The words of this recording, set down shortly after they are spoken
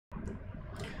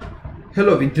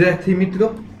Hello विद्यार्थी मित्रों,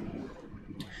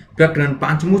 प्रकरण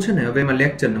 5 छे ने हवे एमां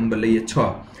लेक्चर नंबर लईए 6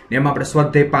 ने एमां आपणे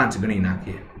स्वाध्याय 5 गणी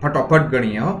नाखीए। फटाफट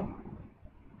गणीए हो।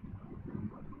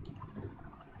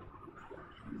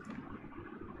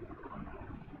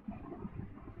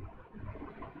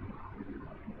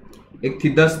 एक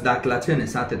थी 10 दाखला छे ने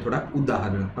साथे थोड़ा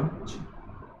उदाहरण पण छे।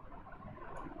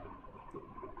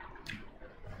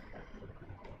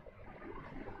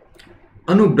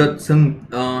 अनुव्रत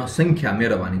संख्या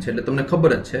मेळवવાની છે એટલે તમને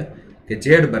ખબર જ છે કે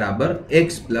z બરાબર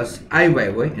x પ્લસ iy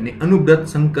હોય અને અનુવ્રત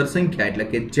સંકર સંખ્યા એટલે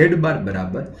કે z બાર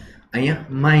બરાબર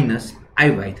અહીંયા માઈનસ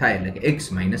iy થાય એટલે કે x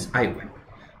માઈનસ iy।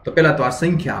 તો પહેલા તો આ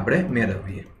સંખ્યા આપણે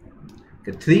મેળવીએ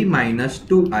કે 3 માઈનસ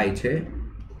 2i છે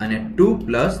અને 2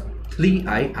 પ્લસ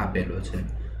 3i આપેલો છે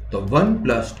તો 1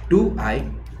 plus 2i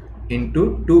into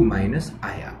 2 minus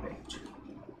i આપેલો છે।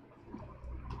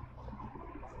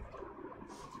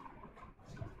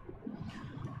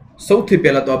 સૌથી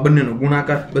પહેલા તો આ બંનેનો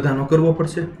ગુણાકાર બધાનો કરવો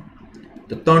પડશે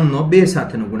તો 3 નો 2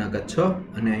 સાથેનો ગુણાકાર 6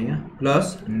 અને અહીંયા પ્લસ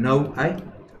 9i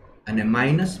અને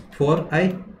માઈનસ 4i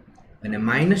અને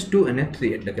માઈનસ 2 અને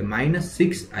 3 એટલે કે માઈનસ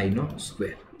 6i નો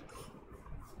સ્ક્વેર।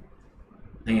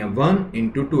 અહીંયા 1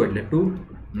 ઇન્ટુ 2 એટલે 2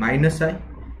 માઈનસ i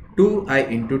 2i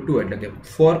ઇન્ટુ 2 એટલે કે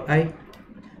 4i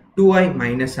 2i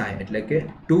માઈનસ i એટલે કે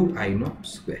 2i નો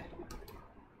સ્ક્વેર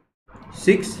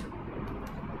 6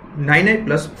 9i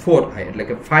प्लस 4i એટલે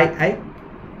કે 5i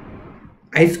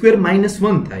i સ્ક્વેર માઈનસ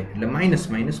 1 થાય એટલે માઈનસ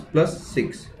માઈનસ પ્લસ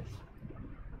 6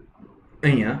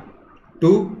 અહીંયા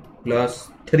 2 પ્લસ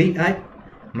 3i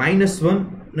માઈનસ 1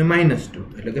 અને માઈનસ 2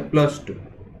 એટલે કે પ્લસ 2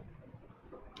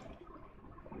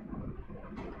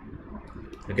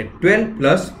 એટલે કે 12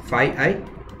 પ્લસ 5i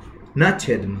ના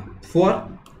છેદમાં 4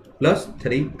 પ્લસ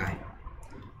 3i।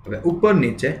 હવે ઉપર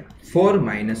નીચે 4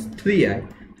 માઈનસ 3i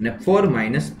અને 4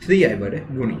 માઈનસ 3i વડે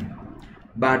ગુણીએ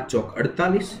 12 ચોક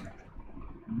 48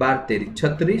 12 તેરી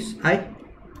 36i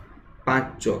 5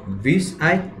 ચોક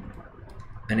 20i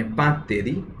અને 5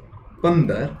 તેરી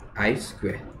 15i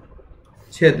સ્ક્વેર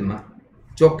છેદમાં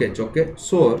ચોકે ચોકે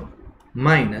 16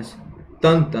 માઈનસ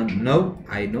 3 3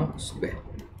 9i નો સ્ક્વેર।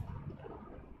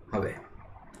 હવે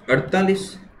 48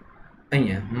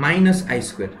 અહીંયા માઈનસ i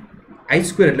સ્ક્વેર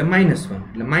એટલે માઈનસ 1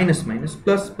 એટલે માઈનસ માઈનસ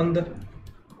પ્લસ 15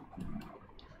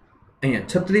 અહીંયા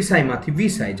 36i માંથી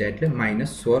 20i જાય એટલે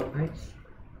માઈનસ 16i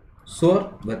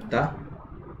 16 વત્તા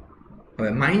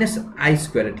હવે માઈનસ i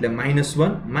સ્ક્વેર એટલે માઈનસ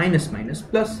 1 માઈનસ માઈનસ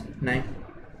પ્લસ 9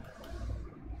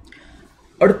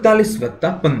 48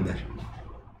 વત્તા 15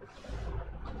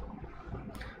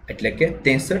 એટલે કે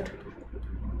 63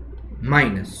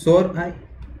 માઈનસ 16i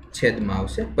છેદમાં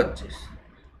આવશે 25।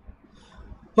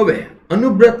 હવે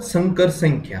અનુવ્રત સંકર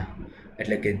સંખ્યા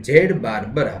એટલે કે z બાર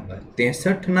બરાબર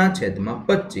 63 ના છેદમાં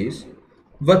 25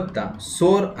 વત્તા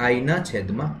 16i ના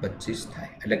છેદમાં 25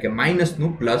 થાય એટલે કે માઈનસ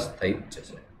નું પ્લસ થઈ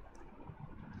જશે।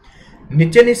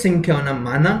 નીચેની સંખ્યાઓના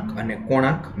માનાંક અને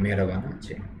કોણાંક મેળવવાના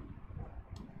છે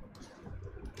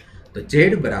તો z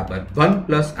બરાબર 1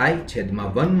 પ્લસ i છેદમાં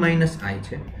 1 માઈનસ i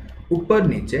છે ઉપર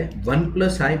નીચે 1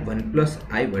 પ્લસ i 1 પ્લસ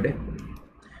i વડે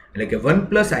એટલે કે 1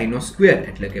 પ્લસ i નો સ્ક્વેર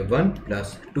એટલે કે 1 plus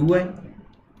 2i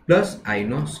plus i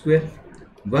no square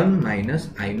 1 minus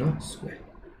i no square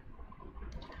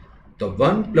તો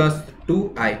 1 પ્લસ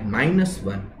 2i માઇનસ 1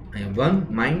 અહીંયા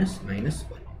 1 માઇનસ માઇનસ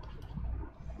 1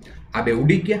 આ બે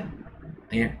ઉડી ગયા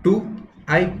અહીંયા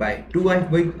 2i બાય 2i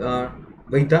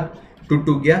વધ્યા 2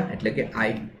 2 ગયા એટલે કે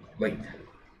i વધ્યા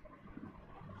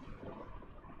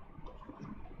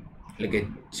એટલે કે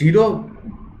 0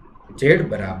 z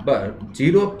બરાબર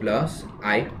 0 પ્લસ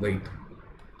i વધ્યું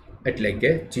એટલે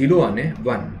કે 0 અને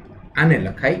 1 આને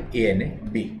લખાય a અને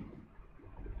b।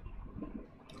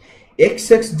 x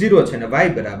 0 છે ને y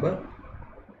બરાબર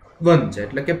 1 છે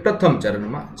એટલે કે પ્રથમ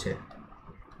ચરણમાં છે।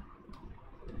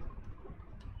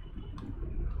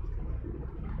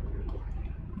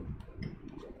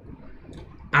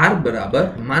 r બરાબર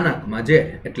માનાંકમાં z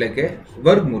એટલે કે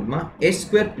વર્ગમૂળમાં a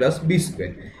square plus b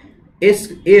square a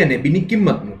અને b ની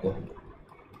કિંમત મૂકો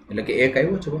એટલે કે 1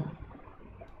 આવ્યો છે।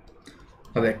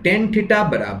 હવે tan થીટા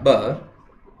બરાબર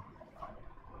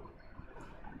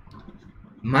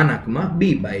માનાંકમાં b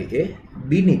બાય a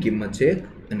b ની કિંમત છે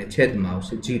 1 અને છેદમાં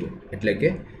આવશે 0 એટલે કે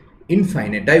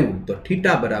ઇન્ફાઇનાઇટ આવ્યું તો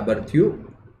થીટા બરાબર થયું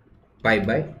પાઈ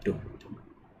બાય 2।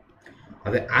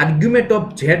 હવે આર્ગ્યુમેન્ટ ઓફ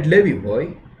z લેવી હોય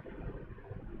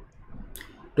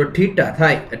તો થીટા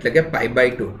થાય એટલે કે પાઈ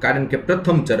બાય 2 કારણ કે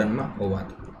પ્રથમ ચરણમાં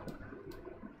હોવાથી।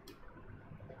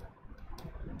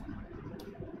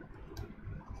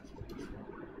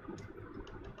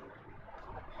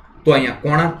 તો અહીંયા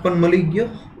કોણાંક પણ મળી ગયો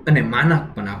અને માનાંક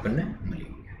પણ આપણને મળી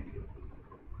ગયા।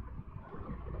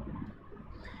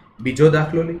 બીજો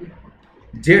દાખલો લઈએ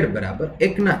z बराबर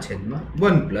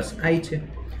 1/1 प्लस i है।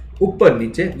 ऊपर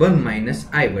नीचे 1 माइनस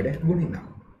i वडे गुणी नाखो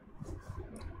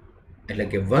એટલે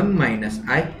કે 1 માઇનસ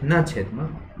i ના છેદમાં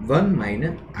 1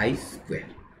 માઇનસ i સ્ક્વેર।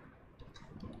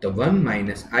 તો 1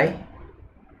 માઇનસ i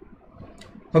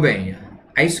હવે અહીંયા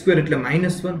i સ્ક્વેર એટલે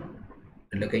 -1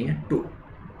 એટલે કે અહીંયા 2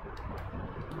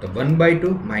 તો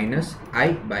 1/2 માઇનસ i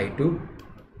બાય 2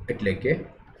 એટલે કે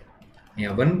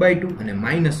અહીંયા 1/2 અને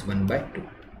 -1/2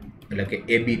 એટલે કે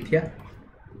ab થયા।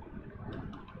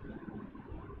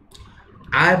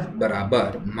 r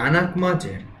બરાબર માનાકમાં z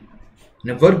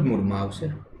ને વર્ગમૂળમાં આવશે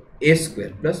a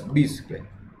square plus b square.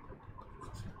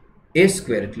 a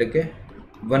square એટલે કે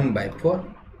 1/4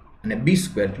 અને b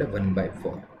સ્ક્વેર એટલે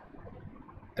 1/4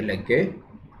 એટલે કે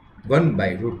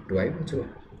 1/√2 આવ્યો છે।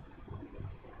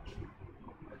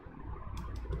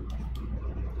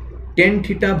 tan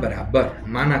થીટા બરાબર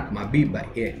માનાકમાં b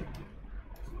બાય a।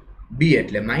 b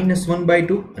એટલે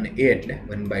 -1/2 અને a એટલે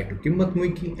 1/2 કિંમત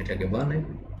મૂકી એટલે કે 1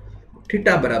 આવ્યું।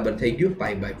 થીટા બરાબર થઈ ગયું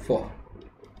π/4।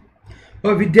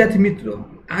 હવે વિદ્યાર્થી મિત્રો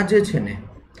આ જે છે ને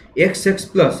x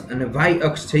પ્લસ અને y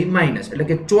અક્ષ છે માઇનસ એટલે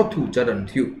કે ચોથું ચરણ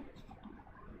થયું।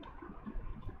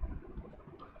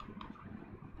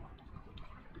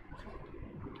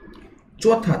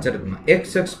 ચોથા ચરણમાં x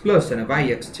પ્લસ અને y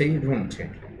અક્ષ છે ઋણ છે।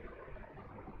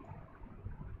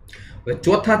 હવે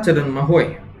ચોથા ચરણમાં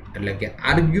હોય એટલે કે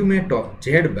આર્ગ્યુમેન્ટ ઓફ z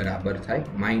બરાબર થાય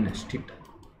 -θ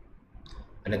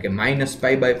એટલે કે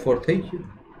 -π/4 થઈ ગયું।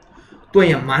 તો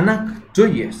અહીંયા માનાક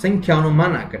જોઈએ સંખ્યાઓનો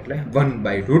માનાક એટલે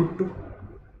 1/√2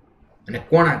 અને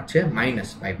કોણાક છે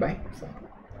 -π/4।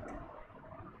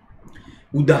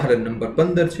 ઉદાહરણ નંબર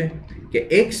 15 છે કે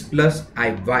x પ્લસ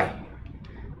iy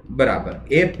બરાબર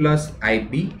a પ્લસ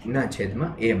ib ના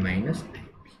છેદમાં a માઇનસ ib।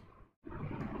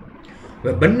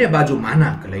 હવે બંને બાજુ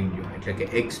માનાક લઈ લો એટલે કે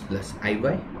x પ્લસ iy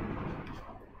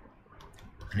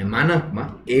અને માનાકમાં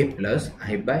a પ્લસ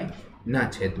iy ના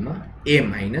છેદમાં a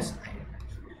માઇનસ ib।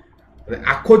 હવે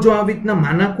આખો જો આવી રીતના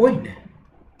માનાક હોય ને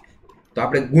તો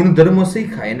આપણે ગુણધર્મો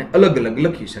શીખાય અને અલગ અલગ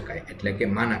લખી શકાય એટલે કે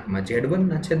માનાકમાં z1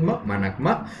 ના છેદમાં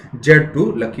માનાકમાં z2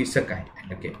 લખી શકાય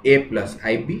એટલે કે a પ્લસ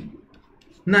ib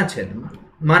ના છેદમાં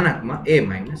માનાકમાં a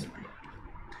માઇનસ ib।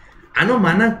 આનો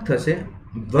માનાક થશે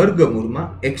વર્ગમૂળમાં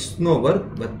x નો વર્ગ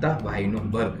વત્તા y નો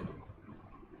વર્ગ।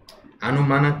 આનો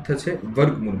માનાક થશે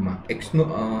વર્ગમૂળમાં x નો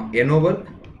a નો વર્ગ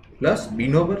પ્લસ b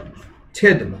નો વર્ગ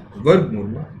છેદમાં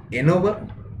વર્ગમૂળમાં a નો વર્ગ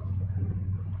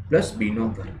પ્લસ b નો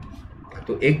વર્ગ।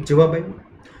 તો એક જવાબ આવ્યો।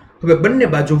 હવે બંને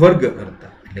બાજુ વર્ગ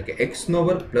કરતા એટલે કે x નો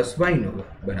વર્ગ પ્લસ y નો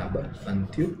વર્ગ બરાબર 1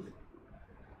 થયું।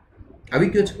 આવી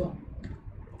ગયો જવાબ।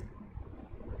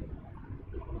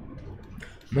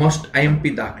 મોસ્ટ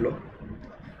આઈએમપી દાખલો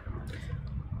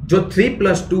જો 3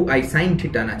 + 2i sin θ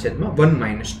ના છેદમાં 1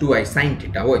 - 2i sin θ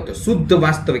હોય તો શુદ્ધ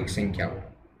વાસ્તવિક સંખ્યા હોય।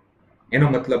 એનો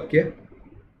મતલબ કે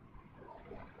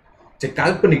જે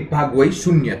કાલ્પનિક ભાગ હોય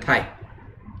શૂન્ય થાય।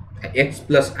 x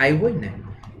પ્લસ i હોય ને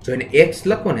જો એને x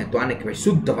લખો ને તો આને કહેવાય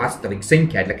શુદ્ધ વાસ્તવિક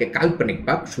સંખ્યા એટલે કે કાલ્પનિક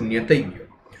ભાગ શૂન્ય થઈ ગયો।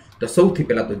 તો સૌથી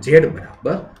પહેલા તો z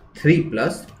બરાબર 3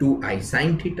 + 2i sin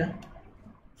θ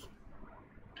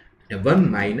અને 1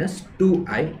 -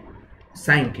 2i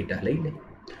sin θ લઈ લે।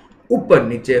 ઉપર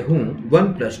નીચે હું 1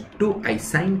 + 2i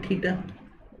sin θ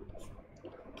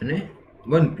અને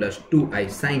 1 + 2i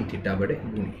sin θ વડે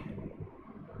ગુણીએ।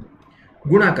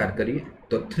 ગુણાકાર કરીએ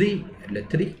તો 3 એટલે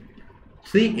 3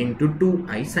 3 ×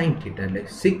 2i sin θ એટલે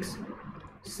 6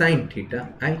 sin θ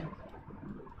i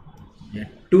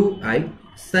 2i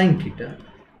sin θ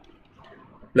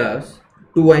plus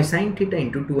 2i sin θ ×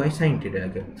 2i sin θ એટલે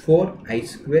કે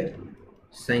 4i²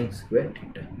 sin²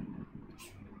 θ।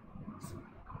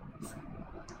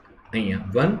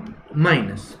 અહીંયા 1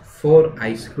 -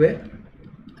 4i²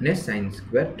 અને sin²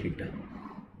 θ।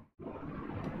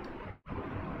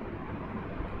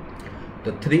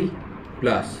 તો 3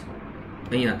 પ્લસ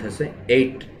અહીંયા થશે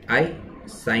 8i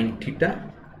sin θ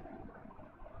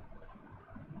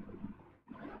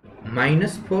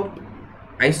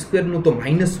 -4i² નું તો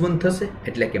 -1 થશે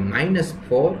એટલે કે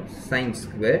 -4 sin²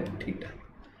 θ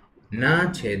ના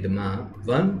છેદમાં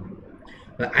 1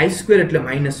 i² એટલે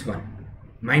 -1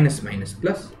 માઇનસ માઇનસ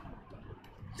પ્લસ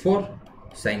 4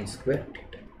 sin² θ।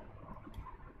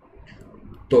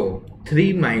 તો 3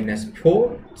 - 4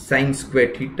 sin²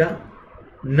 θ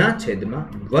ના છેદમાં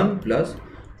 1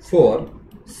 + 4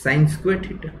 sin²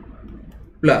 θ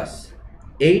પ્લસ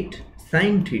 8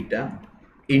 sin θ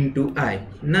 × i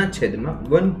ના છેદમાં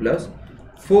 1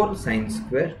 + 4 sin²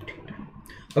 θ।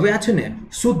 હવે આ છે ને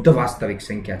શુદ્ધ વાસ્તવિક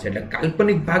સંખ્યા છે એટલે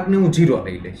કાલ્પનિક ભાગને હું 0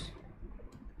 લઈ લઈશ।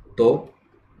 તો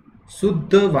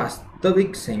શુદ્ધ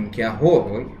વાસ્તવિક સંખ્યા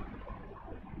હોય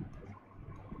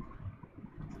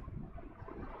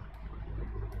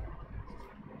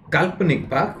काल्पनिक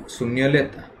भाग शून्य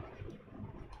लेता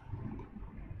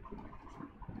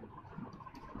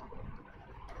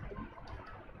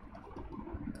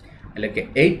એટલે કે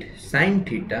 8 sin θ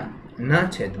ના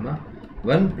છેદમાં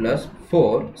 1 +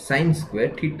 4 sin સ્ક્વેર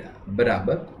θ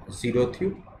બરાબર 0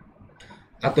 થયું.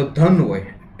 આ તો ધન હોય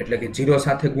એટલે કે 0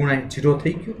 સાથે ગુણાય 0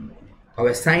 થઈ ગયું.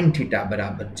 હવે sin θ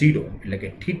બરાબર 0 એટલે કે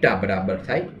θ બરાબર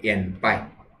થાય n પાઈ,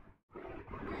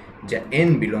 જ્યાં n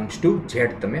બિલોંગ્સ ટુ z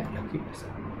તમે લખી શકો.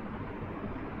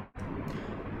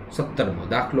 17મો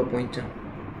દાખલો પહોંચ્યા.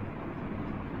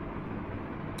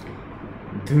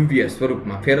 ધ્રુવીય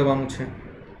સ્વરૂપમાં ફેરવવાનું છે.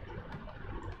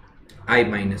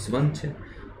 i-1 છે.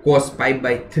 cos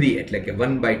π/3 એટલે કે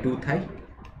 1/2 થાય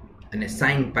અને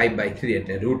sin π/3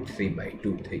 એટલે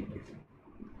 √3/2 થઈ ગયું.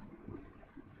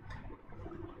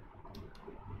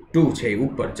 2 છે એ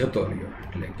ઉપર જતો રહ્યો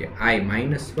એટલે કે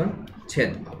i-1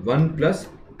 છેદમાં 1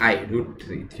 +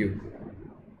 i√3 થયું.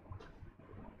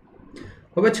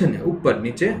 હવે છે ને ઉપર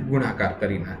નીચે ગુણાકાર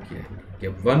કરી નાખીએ કે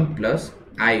 1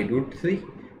 + i√3,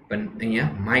 પણ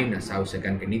અહીંયા માઇનસ આવશે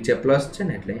કારણ કે નીચે પ્લસ છે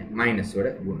ને એટલે માઇનસ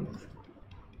વડે ગુણવાનું.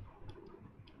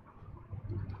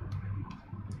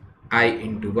 i ×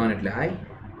 1 એટલે i²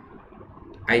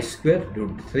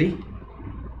 √3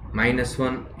 -1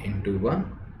 × 1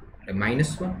 એટલે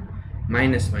 -1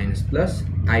 minus minus plus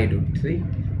i√3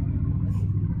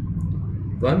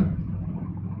 1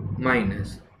 minus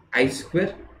i²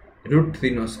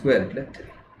 √3 નો સ્ક્વેર એટલે 3.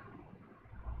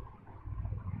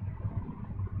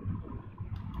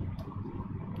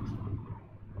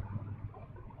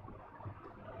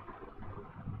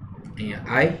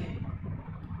 અહીંયા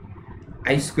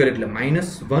i² એટલે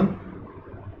 -1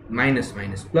 minus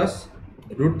minus plus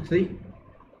 √3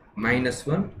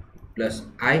 -1 plus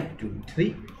i√3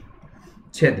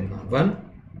 છેદમાં 1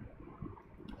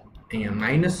 અહીંયા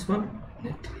 -1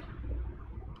 અને 3.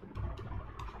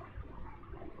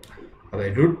 હવે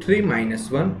 √3 -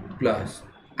 1 પ્લસ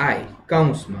i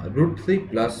કૌંસમાં √3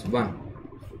 + 1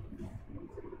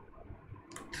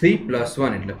 3 +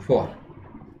 1 એટલે 4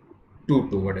 2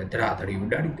 વડે ધરાધરી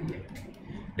ઉડાડી દઈએ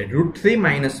એટલે √3 -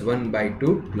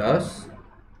 1/2 પ્લસ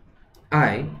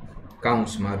i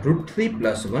કૌંસમાં √3 +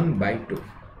 1/2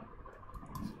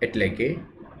 એટલે કે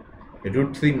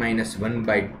 √3 -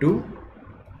 1/2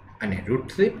 અને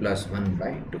 √3 +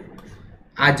 1/2.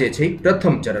 આ જે છે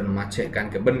પ્રથમ ચરણમાં છે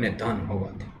કારણ કે બંને ધન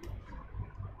હોવાથી.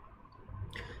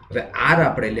 હવે r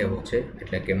આપણે લેવો છે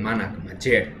એટલે કે માનાંકમાં z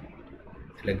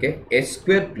એટલે કે a²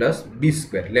 + b²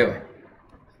 લેવાય.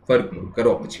 વર્ગમૂળ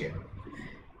કરો પછી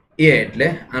a એટલે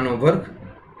આનો વર્ગ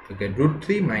એટલે કે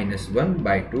 √3 -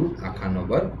 1/2 આખાનો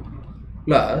વર્ગ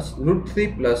પ્લસ √3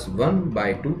 +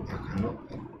 1/2 આખાનો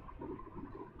વર્ગ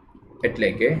એટલે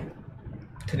કે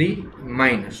 3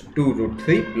 -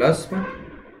 2√3 + 1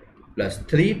 પ્લસ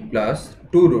 3 +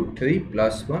 2√3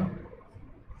 + 1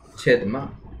 છેદમાં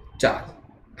 4.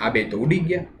 આ બે તો ઉડી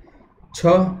ગયા.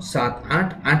 6 7 8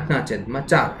 8ના છેદમાં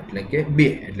 4 એટલે કે 2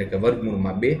 એટલે કે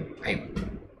વર્ગમૂળમાં 2 આવ્યું.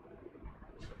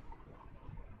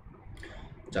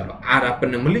 ચાલો r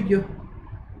આપણને મળી ગયો.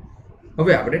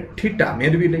 હવે આપણે θ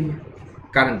મેળવી લઈએ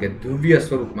કારણ કે ધ્રુવીય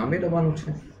સ્વરૂપમાં મેળવવાનું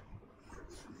છે.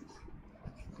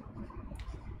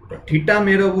 તો θ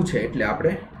મેળવવું છે એટલે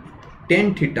આપણે tan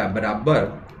θ બરાબર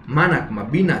માનાંકમાં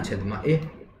b ના છેદમાં a.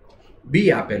 b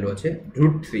આપેલો છે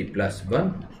 √3 +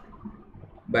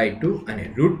 1/2 અને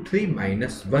 √3 -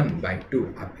 1/2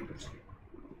 આપેલું છે.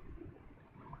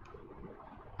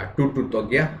 આ 2 તો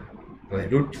ગયા. હવે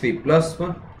 √3 +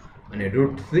 1 અને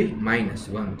 √3 -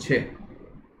 1 છે.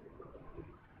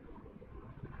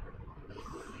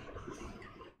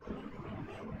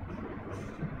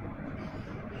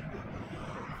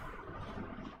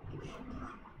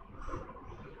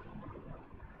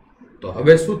 તો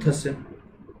હવે શું થશે?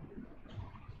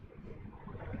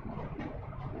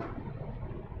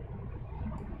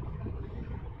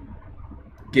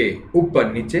 કે ઉપર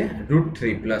નીચે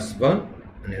 √3 + 1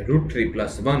 અને √3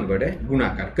 + 1 વડે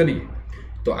ગુણાકાર કરીએ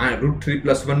તો આ √3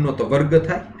 + 1 નો તો વર્ગ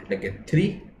થાય એટલે કે 3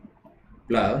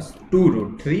 +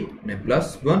 2√3 ને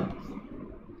 +1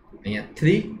 અહીંયા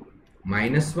 3 -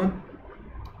 1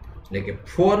 એટલે કે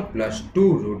 4 +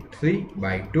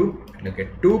 2√3/2 એટલે કે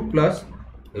 2 +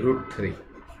 √3.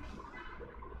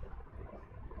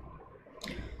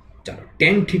 ચાલો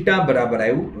tan θ બરાબર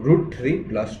આવ્યું √3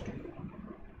 + 2.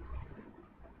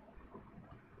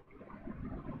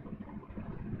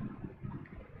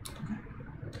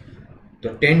 તો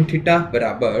tan θ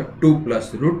બરાબર 2 +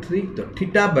 √3 તો θ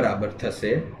બરાબર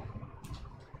થશે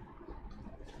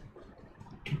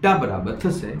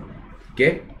કે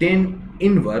tan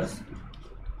ઇન્વર્સ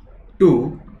 2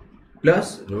 +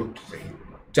 √3.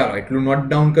 ચાલો એટલું નોટ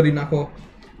ડાઉન કરી નાખો.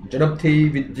 ઝડપથી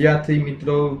વિદ્યાર્થી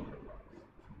મિત્રો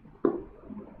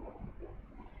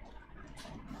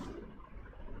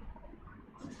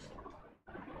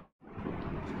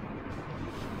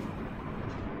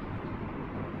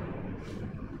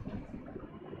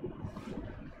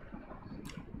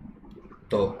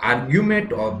तो आर्ग्युमेंट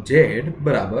ऑफ z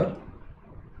बराबर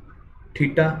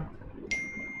थीटा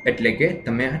एटले के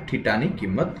तमे आ थीटा नी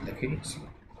किंमत लखी शको।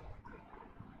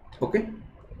 ओके,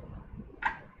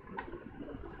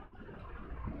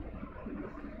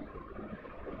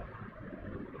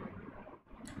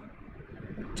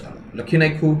 चलो लखी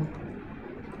नाख्यु।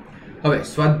 हवे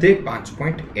स्वाध्याय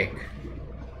 5.1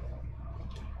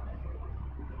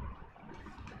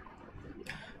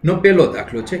 नो पहलो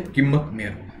दाखलो छे किंमत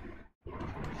मेळवो।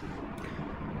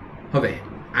 हवे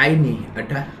आई नी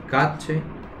 18 घात छे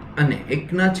अने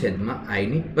 1 ना छेदमां आई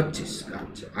नी 25 घात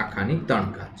छे, आखानी 3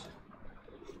 घात छे।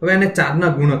 हवे आने 4 ना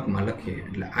गुणकमां लखीए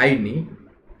એટલે आई नी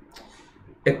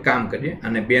एक काम करीए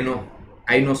અને 2 नो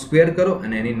आई नो स्क्वेर करो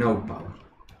અને એની 9 પાવર।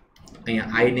 અહીંયા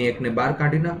आई ने 1 ने 12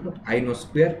 काढी नाखो, आई नो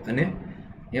स्क्वेर અને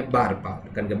અહીંયા 12 पावर,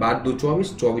 कारण के 12 दू 24,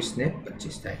 24 ने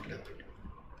 25 થાય એટલે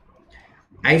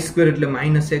आई स्क्वेर એટલે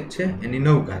 -1 છે એની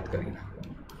 9 घात કરી નાખો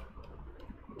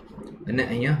અને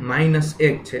અહીંયા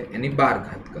 -1 છે એની 12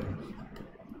 घात કરો।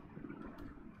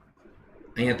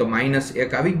 અહીંયા તો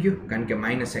 -1 આવી ગયો કારણ કે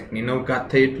 -1 ની 9 घात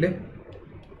થઈ એટલે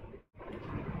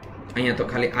અહીંયા તો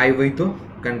ખાલી i વધ્યો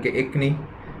કારણ કે 1 ની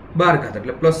 12 घात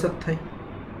એટલે પ્લસ જ થાય।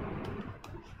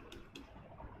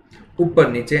 ઉપર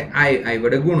નીચે i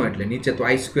વડે ગુણો એટલે નીચે તો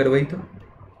i સ્ક્વેર વધ્યો।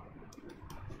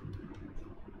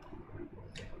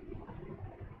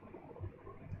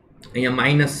 અહીંયા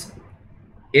 -1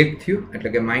 થયું એટલે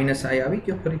કે -i આવી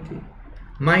ગયો। ફરીથી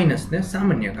माइनस ने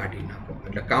सामान्य काढी नाखो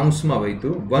એટલે કાઉન્સમાં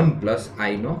વધ્યું 1 પ્લસ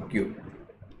i નો ક્યુબ।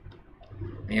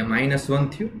 અહીંયા -1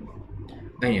 થયું,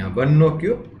 અહીંયા 1 નો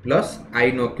cube plus i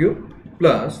no cube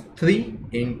plus 3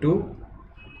 into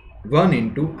 1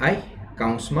 into i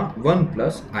કાઉન્સમાં 1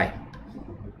 plus i।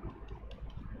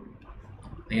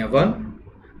 અહીંયા 1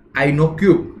 i નો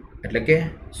ક્યુબ એટલે કે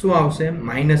શું આવશે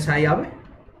 -i આવે,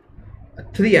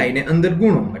 3i ને અંદર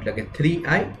ગુણો એટલે કે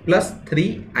 3i plus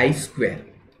 3i square,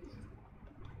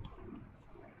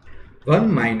 1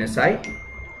 minus i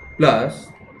plus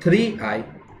 3i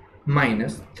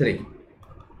minus 3।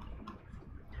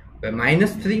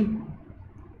 minus 3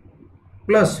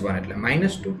 plus 1 એટલે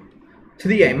 -2,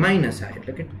 3i minus i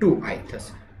એટલે કે 2i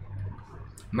થશે।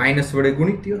 માઇનસ વડે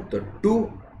ગુણિત થયો તો 2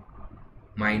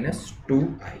 minus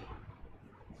 2i।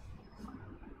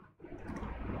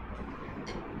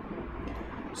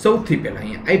 સૌથી પહેલા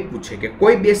અહીંયા આપ્યું છે કે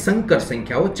કોઈ બે સંકર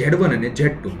સંખ્યાઓ z1 અને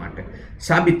z2 માટે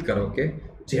સાબિત કરો કે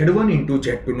z1 into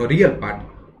z2 નો रियल पार्ट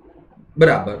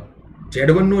बराबर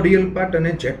z1 नो रियल पार्ट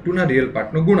અને z2 ના रियल पार्ट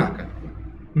નો ગુણાકાર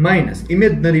માઈનસ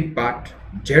ઇમેજનરી પાર્ટ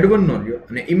z1 નો લ્યો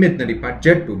અને ઇમેજનરી પાર્ટ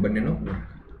z2 બંનેનો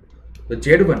ગુણાકાર। તો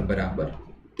z1 બરાબર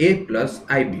a plus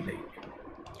ib લઈએ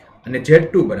અને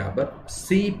z2 બરાબર c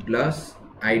plus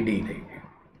id લઈએ।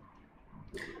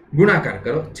 ગુણાકાર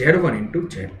કરો z1 into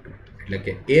z2 એટલે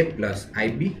કે a plus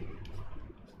ib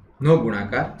નો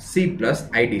ગુણાકાર c plus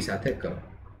id સાથે કરો।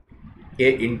 a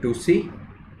into c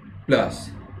plus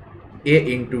a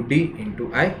into d into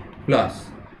I plus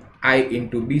I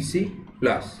into bc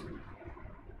plus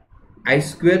I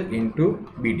square into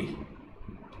bd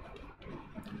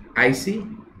ic।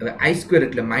 હવે I square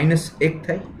એટલે -1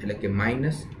 થાય એટલે કે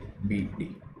 -bd।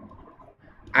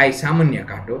 I સામાન્ય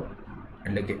કાઢો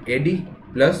એટલે કે ad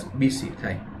plus bc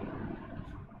થાય।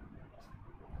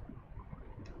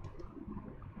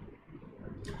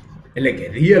 એટલે કે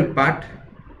real part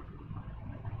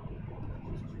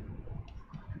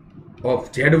of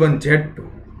z1 z2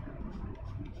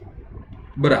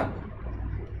 बराबर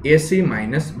ac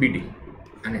minus bd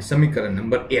અને સમીકરણ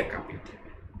નંબર 1 આપ્યું।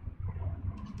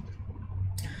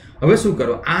 હવે શું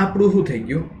કરો, આ આપણું શું થઈ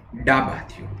ગયું, ડાબા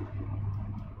થયું।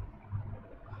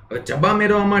 હવે જબા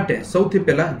મેળવવા માટે સૌથી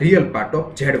પહેલા રિયલ પાર્ટ ઓફ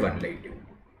z1 લઈ લ્યો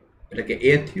એટલે કે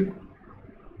a થયું।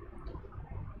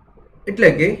 એટલે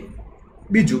કે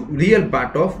બીજું રિયલ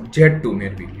પાર્ટ ઓફ z2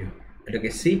 મેળવી લ્યો એટલે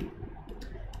કે c,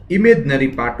 imaginary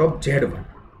part of z1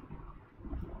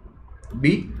 b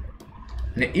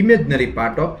ने इमेजनरी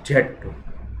पार्ट ऑफ z2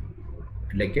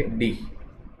 એટલે કે d।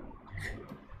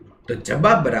 તો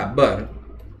જવાબ બરાબર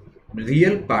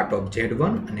रियल पार्ट ऑफ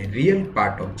z1 અને real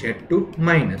part of z2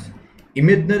 minus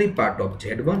imaginary part of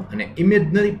z1 અને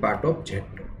इमेजनरी पार्ट ऑफ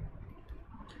z2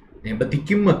 ને બધી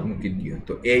કિંમત મૂકી દો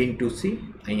તો a into c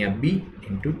અહીંયા b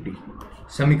into d।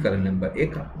 સમીકરણ નંબર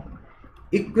 1 આપો।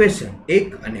 इक्वेशन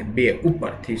 1 અને 2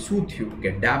 ઉપરથી શું થયું કે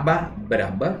ડાબા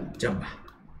બરાબર જબા।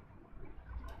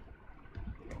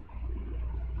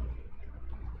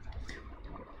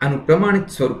 આનું પ્રમાણિત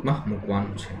સ્વરૂપમાં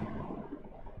મૂકવાનું છે।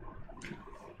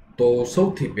 તો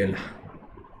સૌથી પહેલા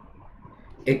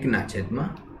 1/1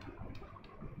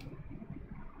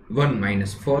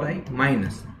 minus 4i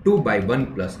minus 2/1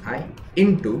 plus i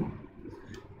into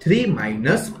 3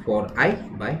 minus 4i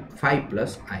by 5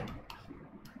 plus i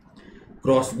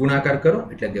cross गुणाकार करो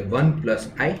એટલે કે 1 plus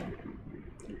i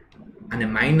અને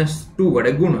 -2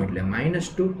 વડે ગુણો એટલે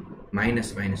 -2 minus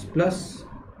minus plus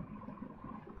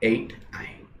 8i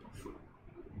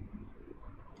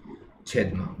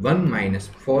છેદમાં 1 minus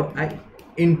 4i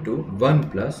into 1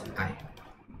 plus i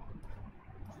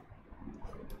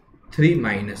 3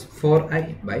 minus 4i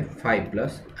by 5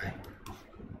 plus i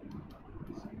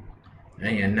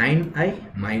અહીંયા 9i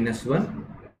minus 1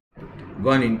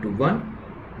 1 into 1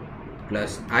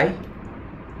 plus i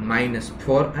minus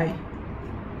 4i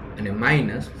and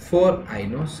minus 4i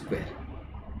no square.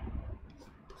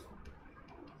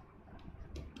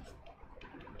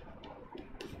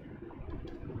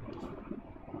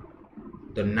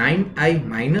 तो 9i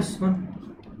minus 1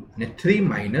 ने 3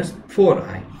 minus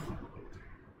 4i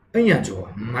અહીંયા જો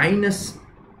minus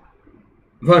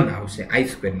 1 આવશે i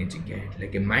square ની જગ્યાએ એટલે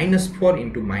કે minus 4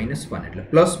 into minus 1 એટલે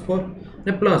plus 4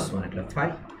 ને plus 1 એટલે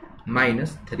 5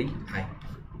 minus 3i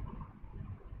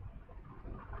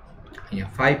અહીંયા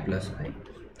 5 plus i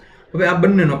હવે આ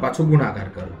બંનેનો પાછો ગુણાકાર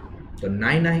કરો તો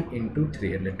 9i into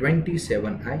 3 એટલે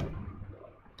 27i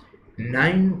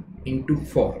 9 into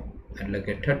 4 એટલે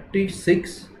કે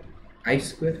 36i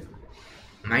square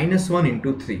minus 1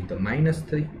 into 3 તો minus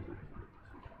 3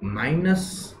 minus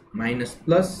minus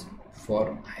plus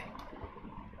 4i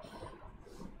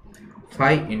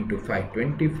 5 into 5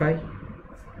 25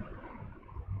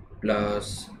 plus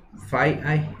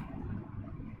 5i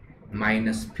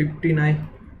minus 15i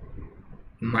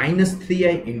minus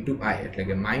 3i into i એટલે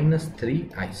કે minus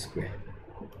 3i square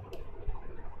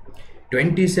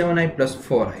 27i plus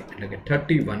 4i એટલે કે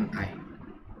 31i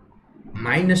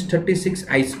minus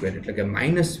 36i square એટલે કે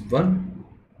minus 1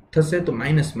 થશે તો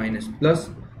minus minus plus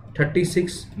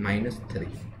 36 minus 3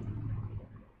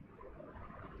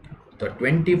 તો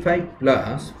 25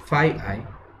 plus 5i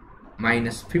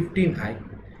minus 15i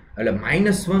એટલે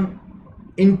minus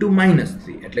 1 into minus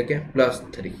 3 એટલે કે plus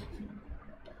 3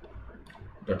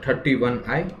 તો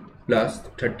 31i plus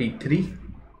 33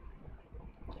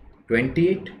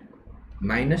 28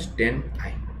 minus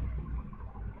 10i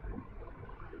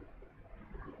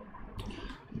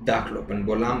દાખલો પણ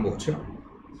બહુ લાંબો છે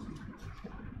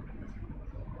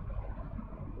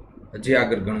હજી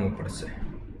આગળ ગણવું પડશે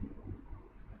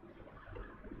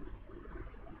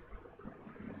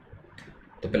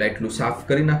તો પહેલા એટલું સાફ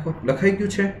કરી નાખો લખાઈ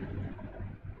ગયું છે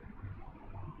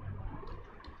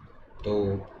તો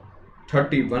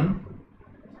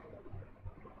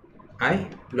 31i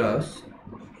plus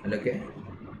એટલે કે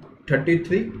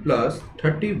 33 plus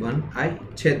 31i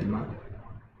છેદમાં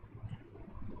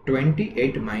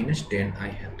 28 minus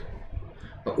 10i હતું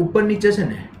ઉપર નીચે છે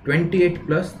ને 28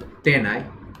 plus 10i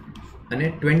અને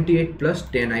 28 plus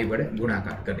 10i વડે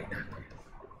ગુણાકાર કરી નાખો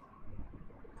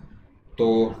તો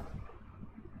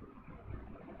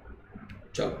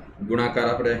ચલો ગુણાકાર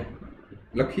આપણે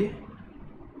લખીએ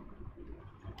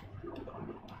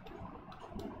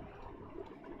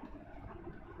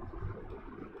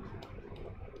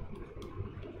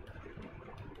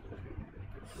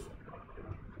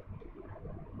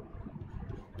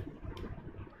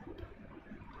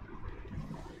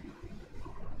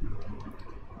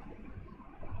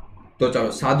तो चलो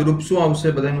सादरूप शू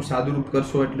आवशे बधायनुं सादरूप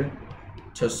करशो एटले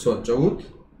 614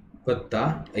 वत्ता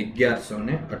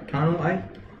 1198i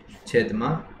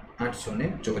छेदमां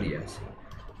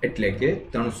 884 एटले के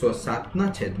 307 ना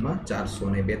छेदमां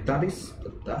 442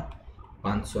 वत्ता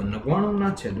 599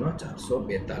 ना छेदमां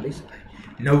 442i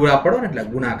नवरा पड़ो ने એટલે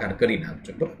ગુણાકાર કરી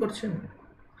નાખજો બરાબર છે ને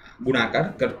ગુણાકાર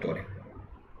કરતો રહે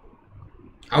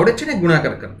આવડે છે ને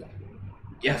ગુણાકાર કરતો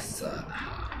યસ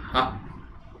હા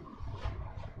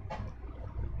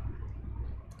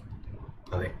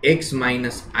હવે x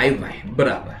minus iy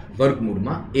બરાબર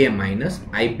વર્ગમૂળમાં a minus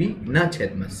ib ના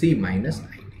છેદમાં c minus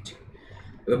id છે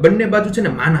હવે બંને બાજુ છે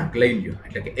ને માનાક લઈ લ્યો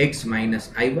એટલે કે x minus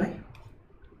iy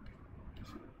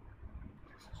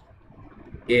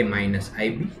a minus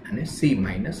ib અને c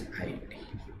minus id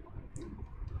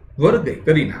વર્ગ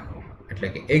કરી નાખો એટલે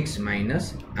કે x minus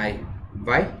iy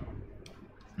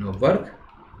નો વર્ગ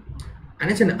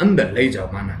આને છે ને અંદર લઈ જાઓ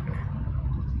માનાકને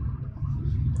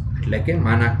એટલે કે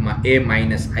માનાકમાં a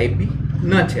minus ib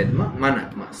ના છેદમાં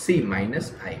માનાકમાં c minus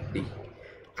id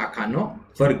આખાનો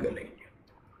વર્ગ લઈ લો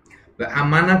હવે આ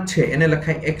માનાક છે એને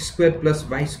લખાય x²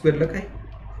 + y² લખાય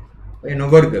એનો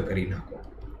વર્ગ કરી નાખો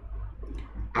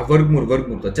આ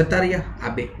વર્ગમૂળ તો જતા રહ્યા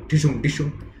આ બે ઢીસુમ ઢીસુમ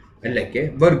એટલે કે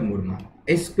વર્ગમૂળમાં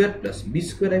a² + b²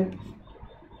 આવ્યું,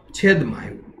 છેદમાં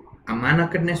આવ્યું આ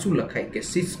માનાકડને શું લખાય કે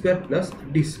c²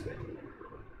 + d².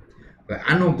 હવે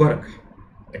આનો વર્ગ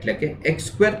એટલે કે x²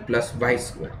 +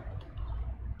 y².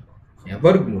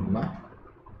 વર્ગમૂળમાં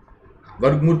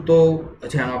વર્ગમૂળ તો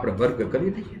હજી આનો આપણે વર્ગ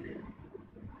કરી દઈએ ને,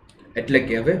 એટલે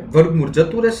કે હવે વર્ગમૂળ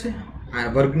જતું રહેશે આ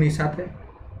વર્ગની સાથે,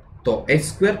 તો a²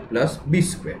 + b²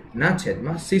 ના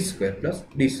છેદમાં c²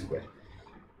 + d².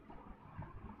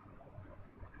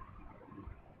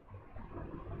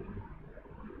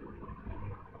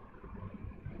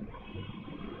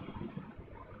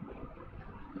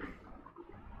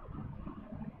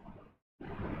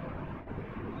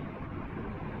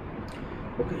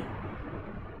 ઓકે,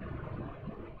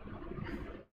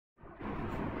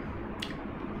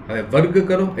 હવે વર્ગ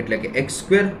કરો એટલે કે x²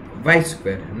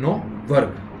 y² નો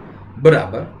વર્ગ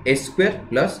બરાબર a²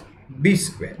 + b²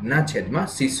 ના છેદમાં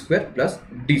c²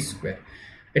 + d².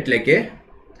 એટલે કે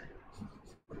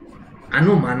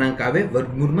આનો માનાંક આવે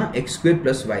વર્ગમૂળમાં x²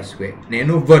 + y² ને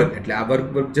એનો વર્ગ એટલે આ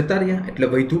વર્ગ જતા રહ્યા એટલે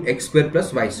વધ્યું x²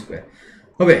 + y².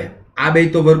 હવે આ બે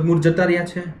તો વર્ગમૂળ જતા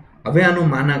રહ્યા છે. હવે આનો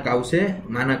માનાંક આવશે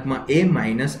માનાંકમાં a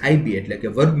 - ib એટલે કે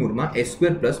વર્ગમૂળમાં a²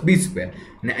 + b²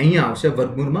 ને અહીંયા આવશે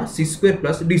વર્ગમૂળમાં c²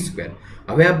 + d².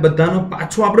 હવે આ બધાનો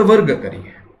પાછો આપણે વર્ગ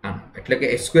કરીએ એટલે કે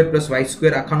a² +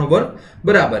 y² આખાનો વર્ગ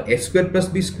બરાબર a²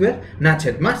 + b² ના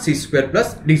છેદમાં c²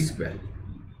 + d².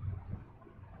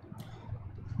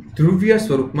 ધ્રુવીય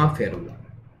સ્વરૂપમાં ફેરવો.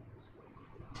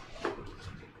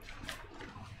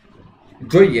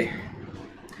 જોઈએ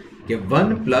કે 1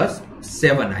 +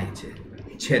 7i છે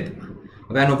છેદમાં,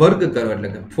 હવે આનો વર્ગ કરો એટલે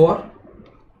કે 4,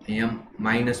 અહીંયા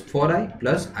 -4i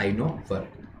 + i નો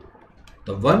વર્ગ,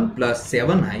 તો 1 +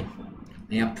 7i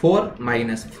અહીંયા 4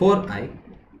 - 4i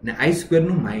ને i²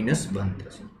 નું -1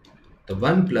 થશે, તો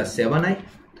 1 + 7i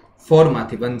 4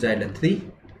 માંથી 1 જાય એટલે 3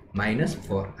 -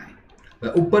 4i. હવે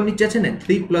ઉપર નીચે છે ને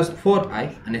 3 + 4i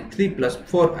અને 3 +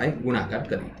 4i ગુણાકાર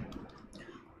કરી,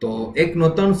 તો 1 નો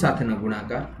 3 સાથેનો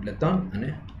ગુણાકાર એટલે 3 અને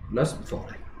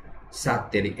 +4i, 7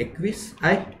 તેરી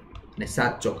 21i ને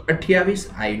 7 ચોક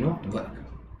 28i નો વર્ગ,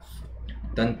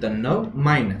 3 3 9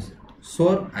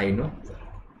 -16i નો વર્ગ,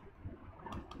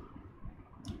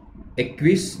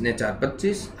 21 ને 4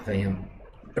 25, હવે અહીંયા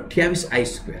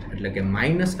 28i² એટલે કે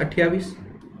 -28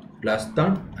 +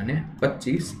 3 અને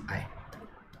 25i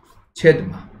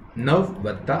છેદમાં 9 +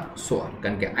 16,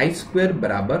 કારણ કે i²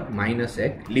 બરાબર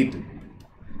 -1 લીધું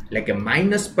એટલે કે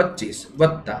 -25 +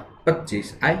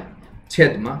 25i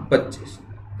છેદમાં 25,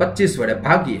 25 વડે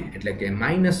ભાગીએ એટલે કે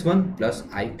 -1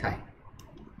 + i થાય,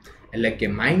 એટલે કે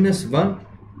 -1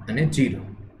 અને 0,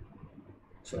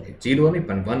 સોરી 0 નહીં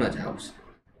પણ 1 જ આવશે,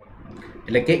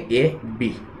 એટલે કે a b.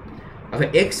 હવે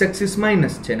x એક્સિસ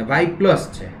માઇનસ છે અને y પ્લસ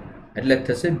છે એટલે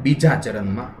થશે બીજા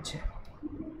ચરણમાં છે,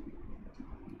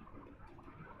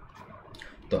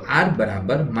 તો r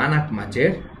બરાબર માનાંકમાં z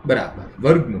બરાબર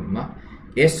વર્ગમૂળમાં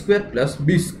a² +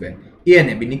 b², a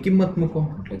અને b ની કિંમત મૂકો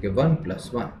એટલે કે 1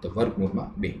 + 1 તો વર્ગમૂળમાં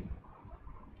 2.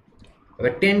 હવે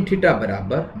tan θ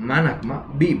બરાબર માનાંકમાં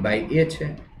b/a છે,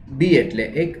 b એટલે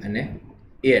 1 અને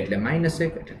a એટલે -1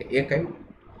 એટલે કે 1 આવ્યું,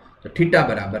 તો θ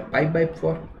બરાબર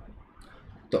π/4.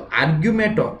 તો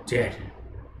આર્ગ્યુમેન્ટ ઓફ z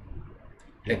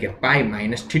એટલે કે π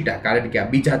 - θ, કારણ કે આ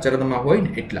બીજા ચરણમાં હોય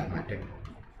ને એટલા માટે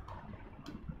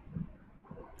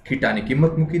થીટાની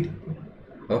કિંમત મૂકી દીધી.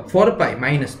 હવે 4π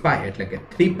 - π એટલે કે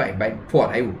 3π/4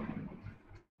 આવ્યું,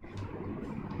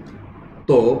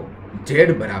 તો z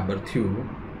બરાબર થયું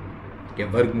કે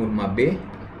વર્ગમૂળમાં 2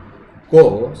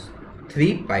 cos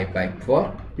 3π/4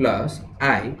 પ્લસ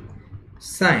i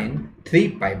sin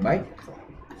 3π/4.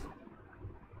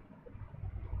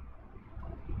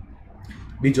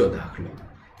 બીજો દાખલો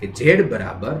કે z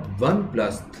બરાબર 1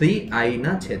 + 3i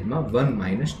ના છેદમાં 1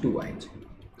 - 2i છે,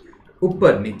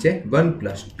 ઉપર નીચે 1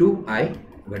 + 2i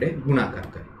વડે ગુણાકાર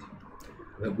કરીએ.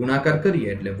 હવે ગુણાકાર કરીએ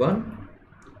એટલે 1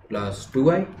 +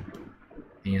 2i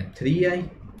અહીંયા 3i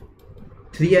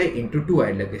 × 2i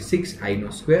એટલે કે 6i નો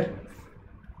સ્ક્વેર,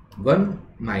 1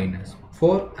 -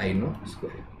 4i નો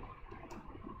સ્ક્વેર,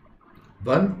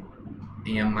 1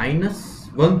 અહીંયા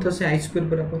 -1 થશે i²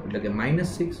 બરાબર એટલે કે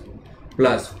 -6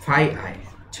 પ્લસ 5i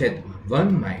છેદમાં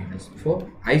 1 - 4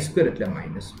 i² એટલે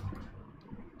 -1,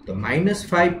 તો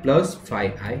 -5 +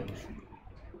 5i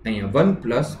અહીંયા 1 +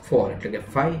 4 એટલે કે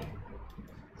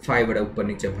 5 વડે ઉપર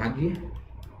નીચે ભાગીએ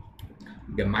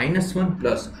કે -1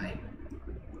 + i.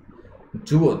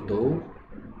 જુઓ તો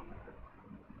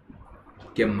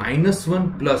કે -1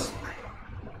 + i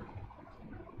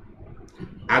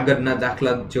આગળના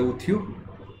દાખલા જેવું થયું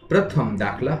પ્રથમ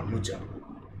દાખલા મુજબ.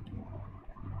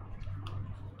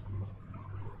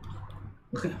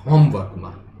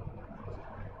 હોમવર્કમાં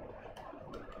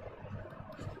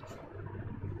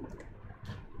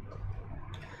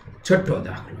छठो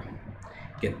दाखलो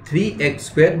के 3x² -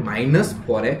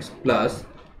 4x +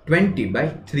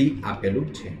 20/3 आपेलू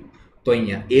छे। तो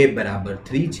अहींया a बराबर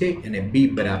 3 छे अने b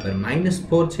बराबर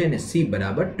 -4 छे अने c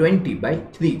बराबर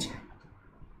 20/3 छे।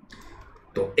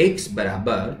 तो x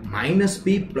बराबर -b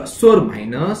 ±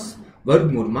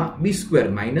 वर्गमूल में b²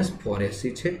 - 4ac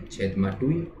छे छेदमां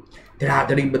 2a।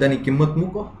 धड़ाधड़ी बधानी किंमत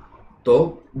मूको तो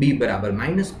b बराबर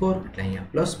 -4 એટલે અહીંયા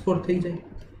 +4 થઈ જાય,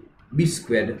 b²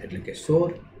 એટલે કે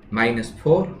 16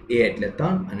 -4 a એટલે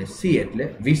 3 અને c એટલે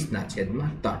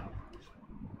 20/3।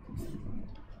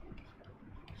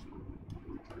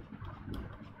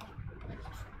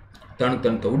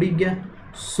 3 તો ઉડી ગયા,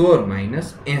 16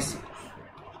 - 80।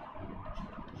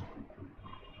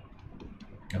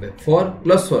 હવે 4 +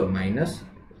 4 -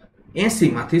 80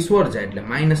 માંથી 16 જાય એટલે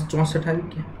 -64 આવી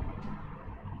ગયા,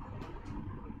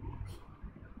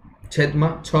 छेदमा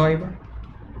 6 आव्या।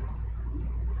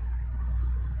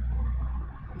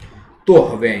 तो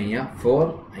हवे अहींया 4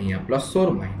 अहींया +4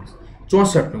 -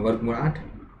 64 નું વર્ગમૂળ 8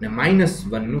 ને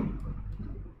 -1 નું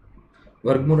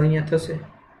વર્ગમૂળ अहींया थशे,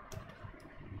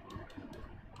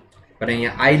 पर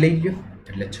अहींया i लई गयो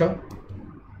એટલે 6।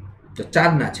 तो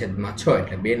 4/6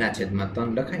 એટલે 2/3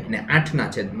 લખાય અને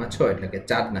 8/6 એટલે કે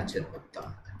 4/3।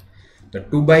 तो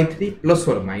 2/3 ±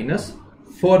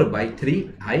 4/3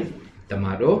 i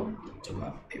તમારો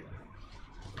जवाब आव्यो।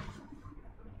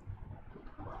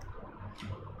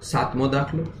 सातमो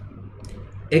दाखलो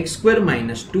x²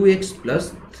 - 2x +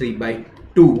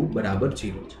 3/2 =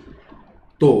 0।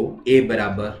 तो a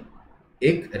बराबर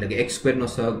 1 એટલે કે x² નો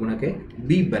સહગુણક 1, b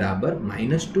बराबर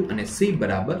 -2 અને c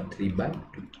बराबर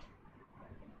 3/2।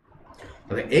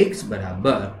 હવે x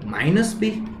बराबर -b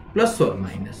 ±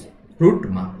 रूट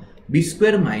में b² -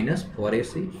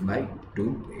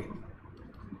 4ac/2a।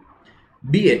 b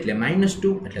એટલે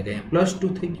 -2 એટલે કે અહીંયા +2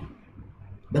 થઈ ગયું।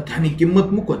 બધાની કિંમત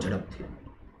મૂકો ઝડપથી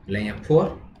એટલે અહીંયા 4,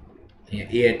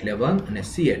 અહીંયા a એટલે 1 અને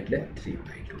c એટલે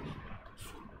 3/2।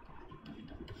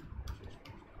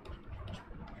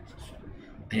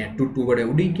 અહીંયા 2 વડે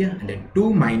ઉડી ગયા એટલે 2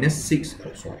 - 6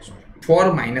 સોરી 4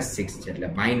 - 6 છે એટલે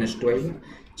 -2 આવ્યો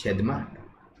છેદમાં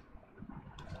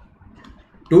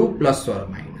 2 +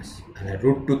 અને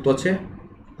 √2 તો છે,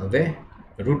 હવે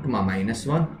રૂટમાં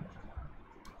 -1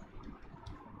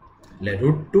 એટલે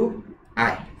 √2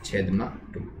 i છેદમાં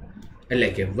 2 એટલે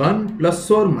કે 1 +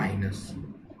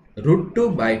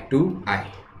 √2/2 i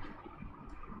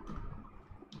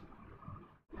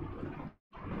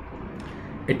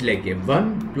એટલે કે 1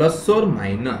 ±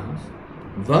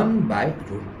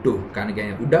 1/√2। કારણ કે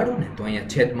અહીંયા ઉડાડો ને તો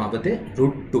અહીંયા છેદમાં વધે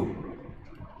 √2।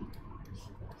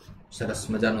 સરસ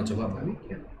મજાનો જવાબ આવી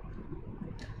ગયો।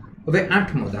 હવે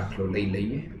 8મો દાખલો લઈ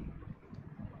લઈએ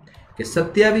કે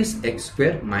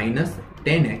 27x² -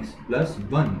 10x +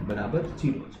 1 =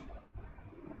 0 છે।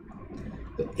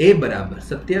 તો a બરાબર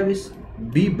 27,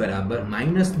 b બરાબર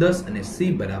 -10 અને c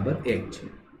બરાબર 1 છે।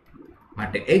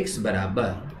 માટે x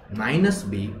બરાબર -b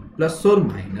 ±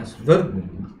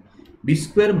 વર્ગમૂળ b² -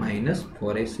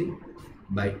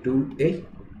 4ac/2a।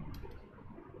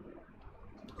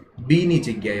 b ની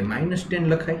જગ્યાએ -10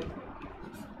 લખાય,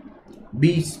 b²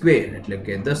 એટલે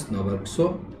કે 10 નો વર્ગ 100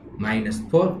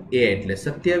 -4 a એટલે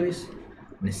 27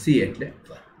 અને c એટલે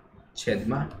 1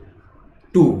 છેદમાં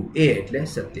 2a એટલે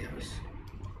 27।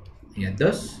 અહીંયા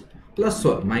 10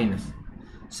 +4 -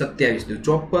 27 ×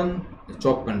 54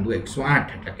 54 × 108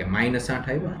 એટલે કે -8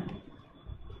 આવ્યા,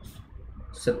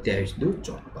 27 ×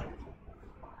 54।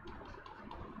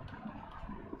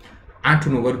 8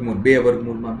 નું વર્ગમૂળ 2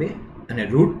 વર્ગમૂળમાં 2 અને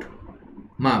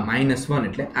રૂટમાં -1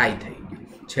 એટલે i થઈ ગયું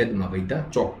છેદમાં વધ્યા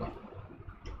 54।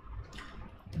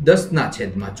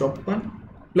 10/54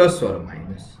 ±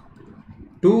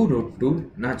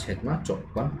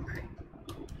 2√2/54i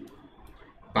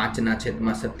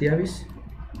 5/27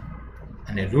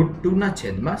 અને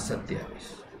 √2/27।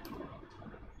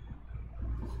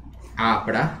 આ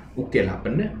આપણા ઉકેલ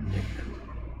આપણને મળ્યા।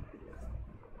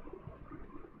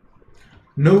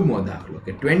 9મો દાખલો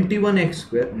કે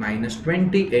 21x² -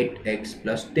 28x +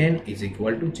 10 =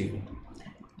 0।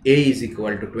 a =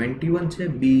 21 છે,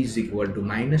 b =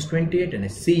 -28 અને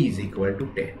c =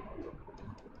 10।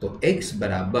 तो x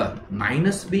बराबर -b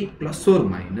 ±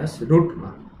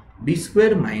 रूटમાં b² -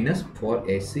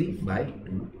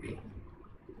 4ac/2a।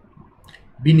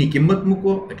 b ની કિંમત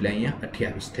મૂકો એટલે અહીંયા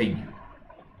 28 થઈ ગયું।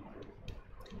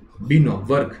 b નો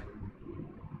વર્ગ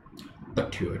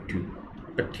 28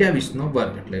 28 નો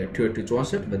વર્ગ એટલે 28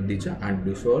 64 વધી છે 8 ×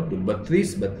 16 32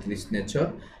 32 ને 6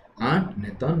 8 ને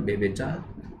 3 2 2 4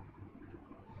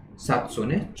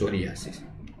 784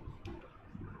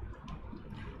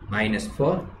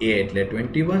 -4 a એટલે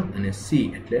 21 અને c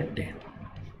એટલે 10।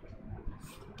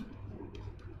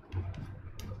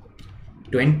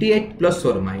 28 પ્લસ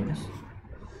ઓર માઇનસ.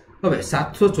 હવે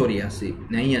 784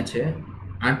 ને અહીંયા છે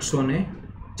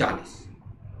 840.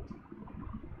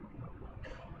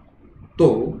 તો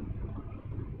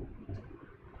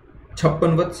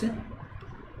 56 વધશે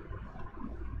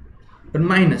પણ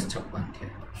માઇનસ 56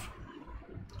 થયા.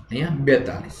 અહીંયા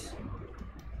 42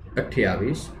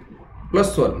 28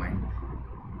 પ્લસ ઓર માઇનસ.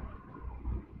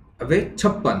 હવે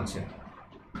 56 છે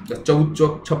તો 14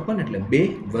 ચોક 56 એટલે 2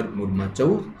 વર્ગમૂળમાં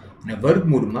 14 અને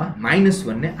વર્ગમૂળમાં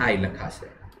 -1 ને i લખાશે.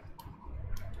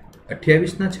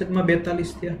 28 ના છેદમાં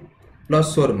 42 થયા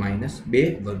પ્લસ ઓર માઇનસ 2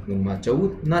 વર્ગમૂળમાં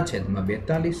 14 ના છેદમાં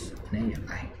 42 અને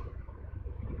અહીંયા i.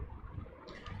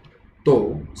 તો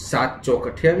 7 ચોક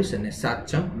 28 અને 7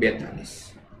 ચોક 42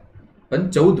 પણ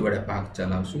 14 વડે ભાગ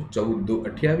ચલાવશું. 14 દુ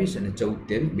 28 અને 14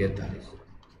 તેરી 42.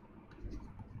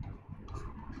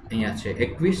 અહીંયા છે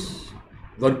 21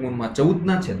 વર્ગમૂળમાં 14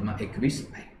 ના છેદમાં 21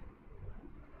 i.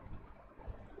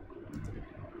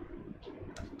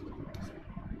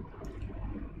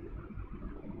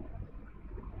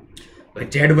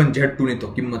 Z1 Z2 ની તો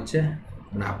કિંમત છે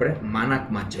પણ આપણે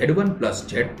માનાકમાં Z1 પ્લસ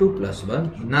Z2 પ્લસ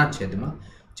 1 ના છેદમાં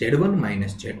Z1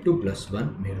 માઇનસ Z2 પ્લસ 1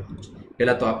 મેળવવું છે.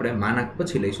 પહેલા તો આપણે માનાક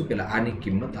પછી લઈશું. પહેલા આની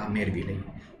કિંમત આ મેળવી લઈએ.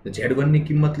 તો Z1 ની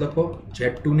કિંમત લખો,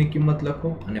 Z2 ની કિંમત લખો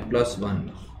અને પ્લસ 1.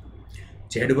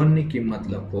 Z1 ની કિંમત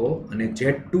લખો અને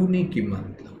Z2 ની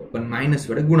કિંમત લખો પણ માઇનસ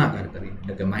વડે ગુણાકાર કરી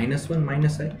એટલે કે -1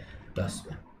 માઇનસ i પ્લસ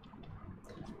 1.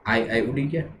 i ઉડી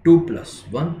ગયા. 2 પ્લસ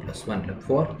 1 પ્લસ 1 એટલે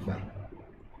 4y.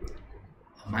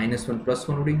 -1 પ્લસ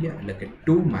 1 ઉડી ગયા એટલે કે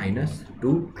 2 માઇનસ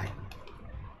 2i.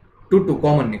 2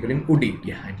 કોમન નીકળીને ઉડી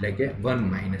ગયા એટલે કે 1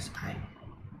 માઇનસ i.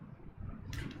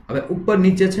 હવે ઉપર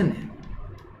નીચે છે ને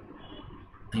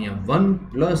અહીંયા 1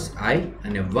 પ્લસ i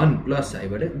અને 1 પ્લસ i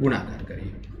વડે ગુણાકાર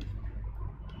કરીએ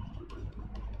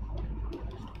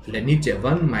એટલે નીચે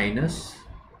 1 માઇનસ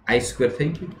i² થઈ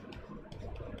ગયું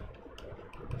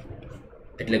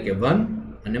એટલે કે 1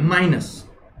 અને માઇનસ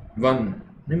 1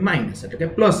 અને માઇનસ એટલે કે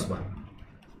પ્લસ 1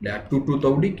 એટલે આ 2 તો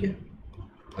ઉડી ગયા.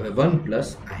 હવે 1 પ્લસ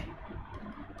i.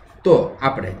 તો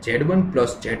આપણે Z1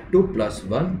 પ્લસ Z2 પ્લસ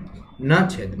 1 ના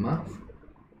છેદમાં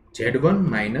Z1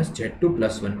 માઇનસ Z2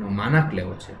 પ્લસ 1 નો માનાક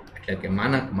લેવો છે એટલે કે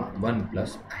માનાકમાં 1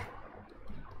 પ્લસ i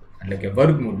એટલે કે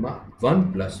વર્ગમૂળમાં 1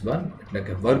 પ્લસ 1 એટલે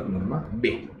કે વર્ગમૂળમાં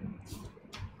 2.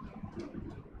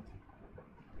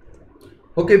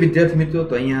 ઓકે વિદ્યાર્થી મિત્રો,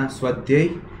 તો અહીંયા સ્વાધ્યાય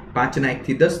 5 ના 1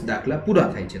 થી 10 દાખલા પૂરા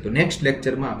થાય છે. તો નેક્સ્ટ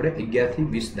લેક્ચરમાં આપણે 11 થી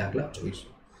 20 દાખલા જોઈશું.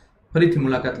 ફરીથી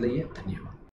મુલાકાત લઈએ. ધન્યવાદ.